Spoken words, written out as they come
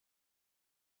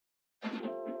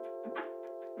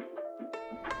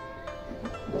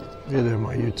Hey there,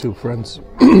 my YouTube friends.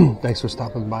 Thanks for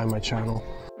stopping by my channel.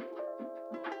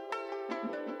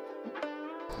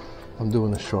 I'm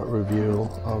doing a short review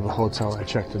of a hotel I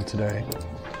checked in today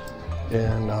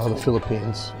in the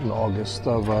Philippines in August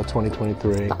of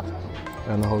 2023.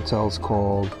 And the hotel's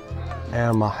called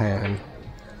AMIHAN,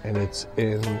 and it's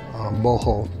in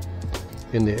Bohol,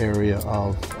 in the area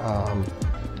of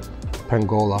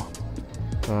Panglao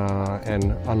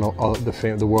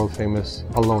and the world famous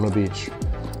Alona Beach.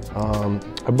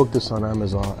 I booked this on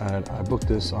Amazon. I booked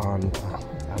this on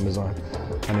Amazon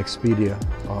and Expedia.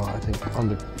 I think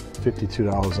under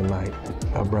 $52 a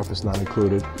night, breakfast not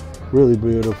included. Really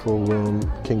beautiful room,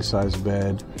 king size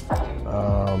bed,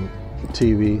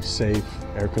 TV, safe,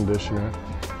 air conditioner,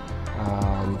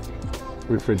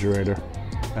 refrigerator,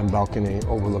 and balcony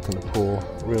overlooking the pool.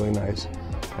 Really nice.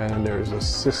 And there's a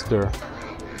sister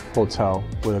hotel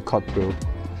with a cut through,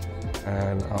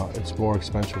 and it's more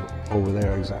expensive over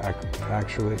there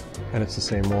actually, and it's the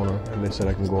same owner, and they said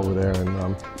I can go over there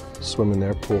and swim in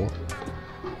their pool,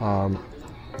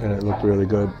 and it looked really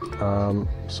good.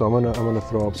 So I'm gonna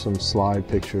throw up some slide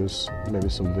pictures, maybe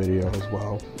some video as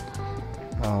well.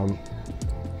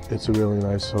 It's a really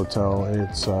nice hotel.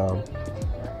 It's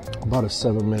about a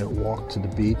 7-minute walk to the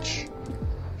beach.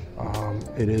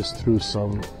 It is through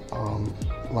some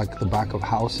like the back of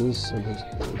houses, and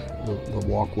the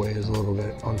walkway is a little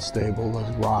bit unstable.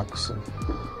 There's rocks and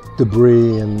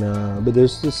debris, and but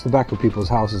there's just the back of people's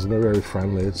houses, and they're very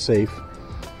friendly. It's safe,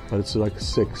 but it's like a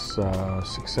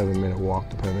 6-7 minute walk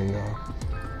depending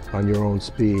on your own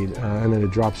speed, and then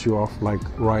it drops you off like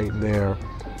right there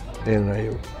in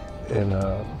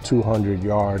a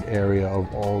 200-yard area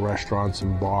of all restaurants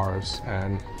and bars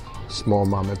and small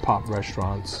mom and pop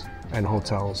restaurants and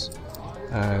hotels.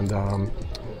 And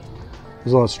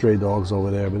there's a lot of stray dogs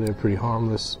over there, but they're pretty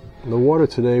harmless. The water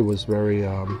today was very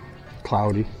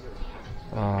cloudy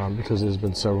because there's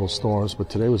been several storms, but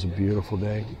today was a beautiful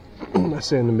day. I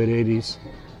say in the mid-80s.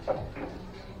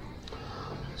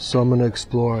 So I'm going to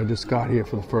explore. I just got here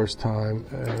for the first time.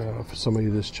 For somebody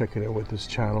that's checking it with this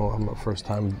channel, I'm a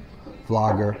first-time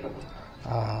vlogger,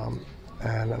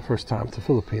 and first time to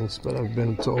Philippines, but I've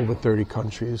been to over 30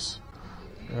 countries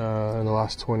in the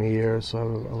last 20 years. So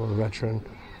I'm a veteran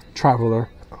traveler,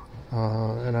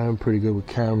 and I'm pretty good with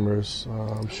cameras.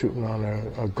 I'm shooting on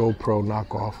a GoPro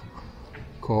knockoff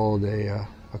called a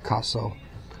Caso,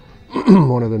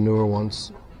 one of the newer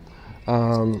ones.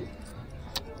 Other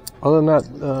than that,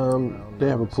 they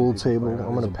have a pool table.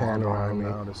 I'm going to pan around me.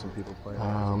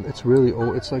 It's really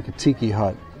old. It's like a tiki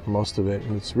hut, most of it,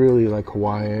 and it's really like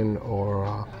Hawaiian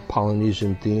or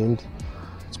Polynesian themed.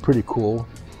 It's pretty cool,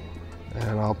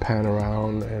 and I'll pan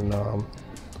around, and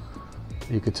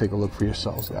you could take a look for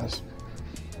yourselves, guys.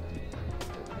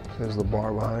 There's the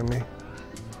bar behind me.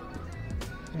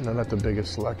 You know, not the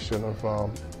biggest selection of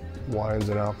wines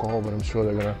and alcohol, but I'm sure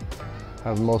they're gonna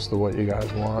have most of what you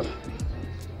guys want.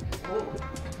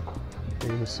 You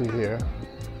can see here,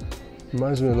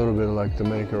 reminds me a little bit of like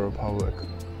Dominican Republic,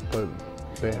 but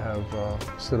they have,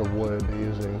 instead of wood, they're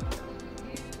using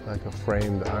like a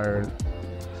framed iron.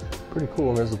 Pretty cool.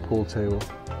 And there's the pool table.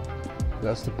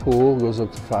 That's the pool, goes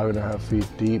up to 5.5 feet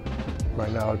deep.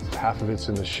 Right now, half of it's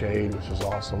in the shade, which is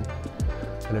awesome.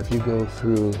 And if you go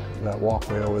through that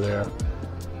walkway over there,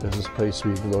 there's this place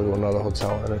where you can go to another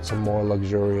hotel, and it's a more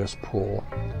luxurious pool.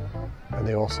 And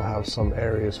they also have some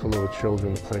areas for little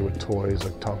children to play with toys,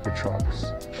 like Tonka trucks,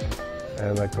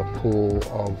 and like a pool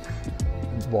of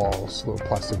balls, little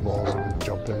plastic balls, and you can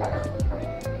jump in there.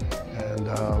 And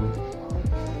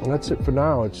well, that's it for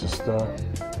now. It's just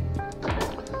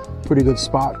pretty good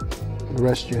spot. The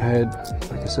rest of your head,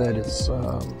 like I said, it's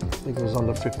I think it was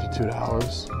under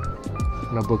 $52,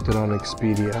 and I booked it on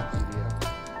Expedia.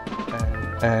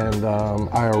 And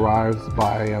I arrived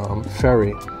by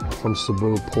ferry from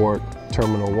Cebu Port,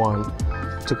 Terminal 1.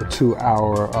 Took a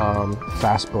 2-hour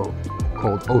fast boat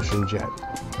called Ocean Jet,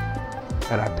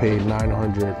 and I paid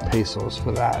 900 pesos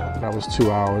for that. That was 2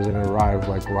 hours, and it arrived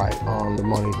like right on the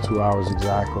money, 2 hours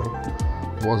exactly.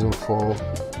 It wasn't full.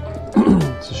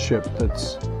 It's a ship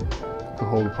that's to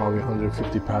hold probably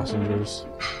 150 passengers.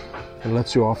 It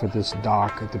lets you off at this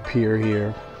dock at the pier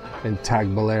here in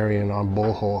Tagbilaran on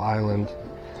Bohol Island,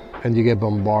 and you get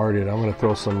bombarded. I'm going to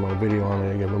throw some video on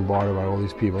it. You get bombarded by all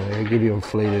these people, and they give you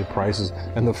inflated prices.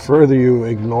 And the further you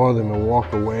ignore them and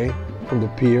walk away from the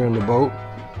pier and the boat,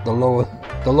 the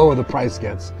lower the price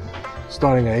gets.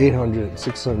 Starting at 800,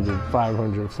 600,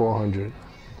 500, 400.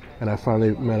 And I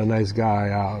finally met a nice guy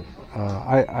out.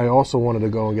 I also wanted to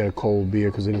go and get a cold beer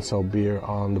because they didn't sell beer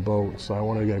on the boat. So I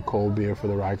wanted to get a cold beer for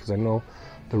the ride, because I know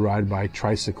the ride by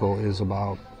tricycle is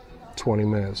about 20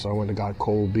 minutes. So I went and got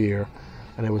cold beer,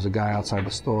 and there was a guy outside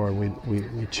the store, and we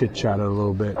chit-chatted a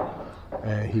little bit,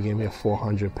 and he gave me a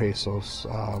 400 pesos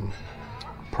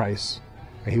price.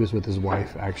 And he was with his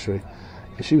wife, actually.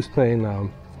 And she was playing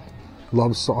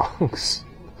love songs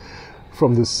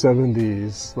from the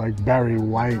 70s, like Barry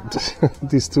White,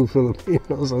 these two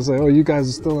Filipinos. I was like, oh, you guys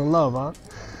are still in love, huh?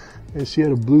 And she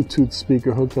had a Bluetooth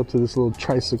speaker hooked up to this little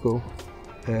tricycle.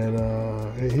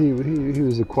 And he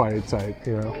was a quiet type,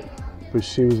 you know, but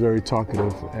she was very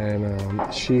talkative.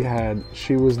 And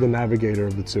she was the navigator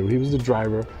of the two. He was the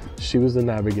driver, she was the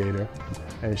navigator.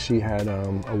 And she had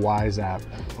a Wise app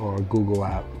or a Google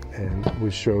app, and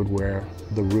we showed where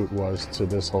the route was to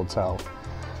this hotel.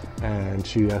 And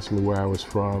she asked me where I was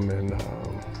from, and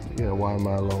you know, why am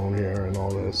I alone here, and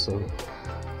all this. So,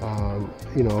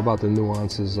 you know, about the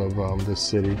nuances of this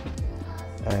city.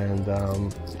 And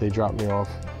they dropped me off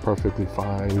perfectly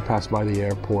fine. We passed by the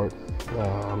airport,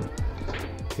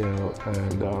 you know,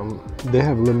 and they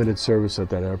have limited service at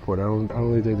that airport. I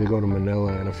don't think they go to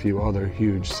Manila and a few other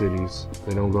huge cities.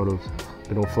 They don't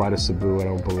fly to Cebu, I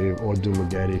don't believe, or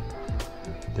Dumaguete.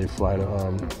 They fly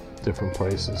to different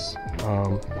places.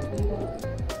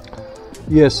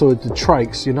 Yeah, so at the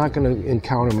trikes, you're not going to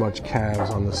encounter much cabs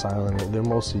on this island. They're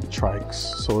mostly trikes.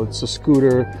 So it's a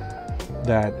scooter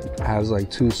that has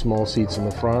like 2 small seats in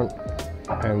the front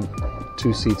and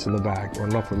 2 seats in the back, or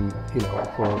nothing, you know,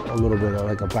 for a little bit of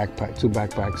like a backpack, 2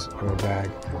 backpacks and a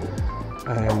bag.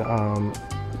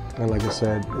 And like I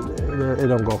said, it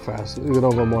don't go fast. It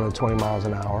don't go more than 20 miles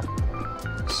an hour.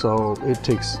 So it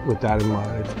takes, with that in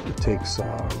mind, it takes,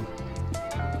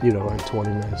 you know, like 20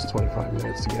 minutes, 25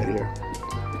 minutes to get here.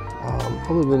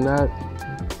 Other than that,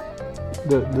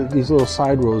 these little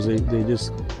side roads,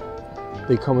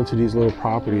 they come into these little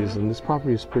properties, and this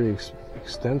property is pretty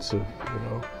extensive, you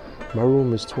know. My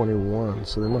room is 21,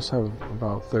 so they must have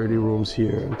about 30 rooms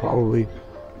here, and probably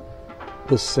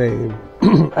the same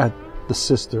at the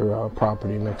sister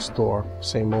property next door,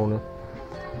 same owner.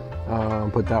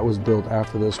 But that was built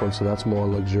after this one, so that's more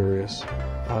luxurious.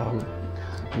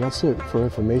 And that's it for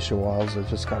information-wise. I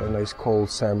just got a nice cold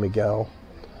San Miguel,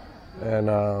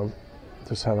 and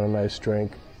just having a nice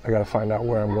drink. I gotta find out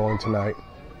where I'm going tonight.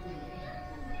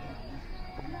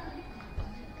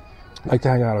 I like to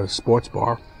hang out at a sports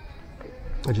bar.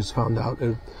 I just found out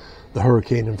that the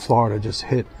hurricane in Florida just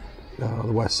hit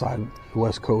the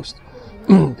west coast.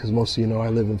 Because most of you know I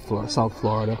live in South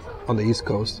Florida on the East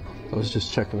Coast. I was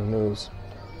just checking the news.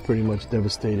 Pretty much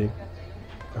devastating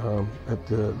at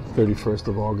the 31st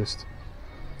of August.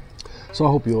 So I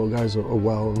hope you all guys are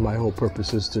well. My whole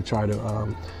purpose is to try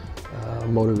to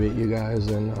motivate you guys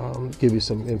and give you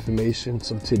some information,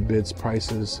 some tidbits,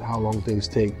 prices, how long things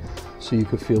take, so you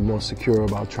could feel more secure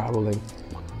about traveling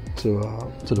to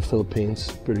the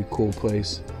Philippines. Pretty cool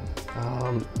place.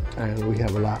 And we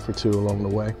have a laugh or two along the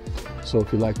way. So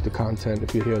if you like the content,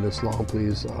 if you're here this long,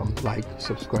 please like,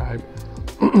 subscribe,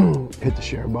 hit the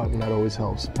share button. That always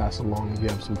helps. Pass along if you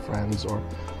have some friends or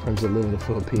friends that live in the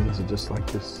Philippines and just like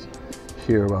this,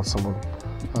 hear about someone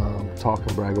talk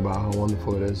and brag about how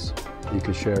wonderful it is. You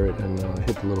can share it and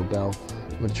hit the little bell.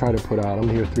 I'm going to try to put out, I'm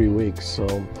here 3 weeks, so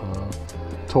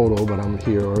total, but I'm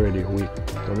here already a week.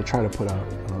 So I'm going to try to put out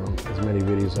as many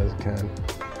videos as I can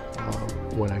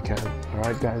when I can. All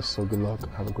right, guys, so good luck.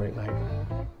 Have a great night.